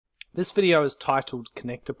This video is titled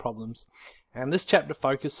Connector Problems, and this chapter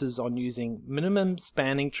focuses on using minimum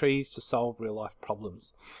spanning trees to solve real-life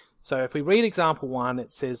problems. So if we read example 1,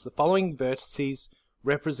 it says the following vertices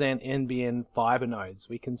represent NBN fiber nodes.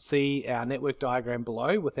 We can see our network diagram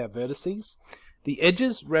below with our vertices. The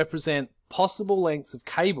edges represent possible lengths of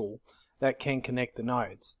cable that can connect the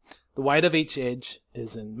nodes. The weight of each edge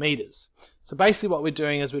is in meters. So basically what we're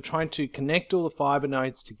doing is we're trying to connect all the fiber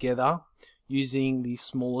nodes together using the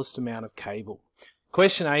smallest amount of cable.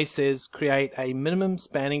 Question A says create a minimum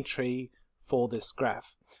spanning tree for this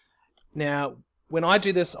graph. Now when I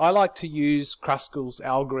do this, I like to use Kruskall's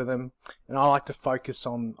algorithm, and I like to focus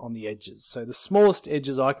on the edges. So the smallest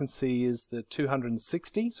edges I can see is the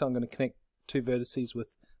 260, so I'm going to connect two vertices with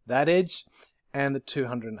that edge, and the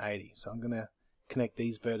 280. So I'm going to connect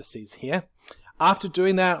these vertices here. After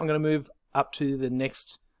doing that, I'm going to move up to the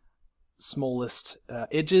next smallest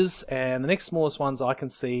edges, and the next smallest ones I can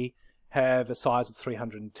see have a size of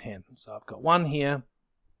 310. So I've got one here,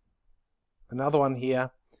 another one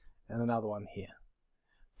here, and another one here.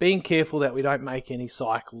 Being careful that we don't make any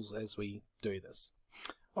cycles as we do this.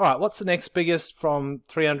 Alright, what's the next biggest from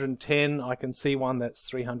 310? I can see one that's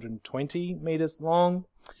 320 meters long,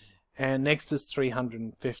 and next is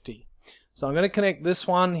 350. So I'm going to connect this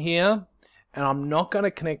one here, and I'm not going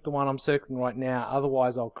to connect the one I'm circling right now,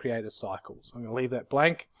 otherwise I'll create a cycle. So I'm going to leave that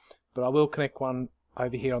blank, but I will connect one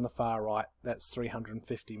over here on the far right that's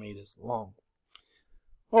 350 meters long.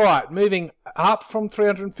 Alright, moving up from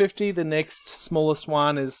 350, the next smallest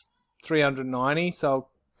one is 390, so I'll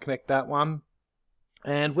connect that one.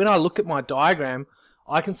 And when I look at my diagram,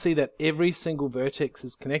 I can see that every single vertex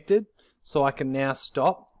is connected, so I can now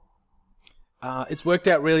stop. It's worked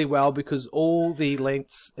out really well because all the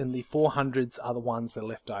lengths in the 400s are the ones that are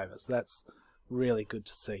left over, so that's really good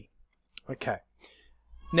to see. Okay,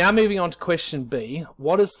 now moving on to question B,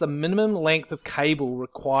 what is the minimum length of cable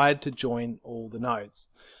required to join all the nodes?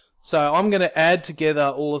 So I'm going to add together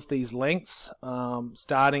all of these lengths,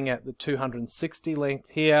 starting at the 260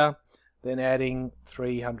 length here, then adding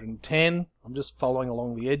 310, I'm just following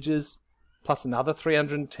along the edges, plus another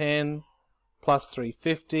 310, plus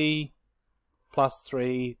 350, plus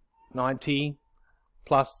 390,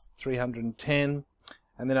 plus 310,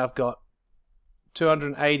 and then I've got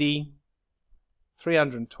 280,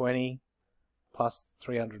 320, plus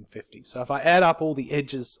 350. So if I add up all the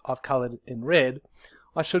edges I've colored in red,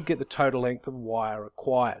 I should get the total length of wire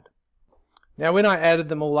required. Now when I added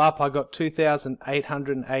them all up, I got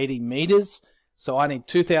 2,880 meters, so I need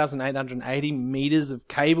 2,880 meters of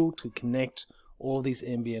cable to connect all of these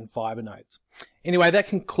NBN fiber nodes. Anyway, that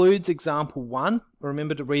concludes example 1.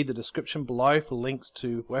 Remember to read the description below for links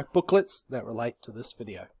to work booklets that relate to this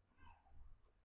video.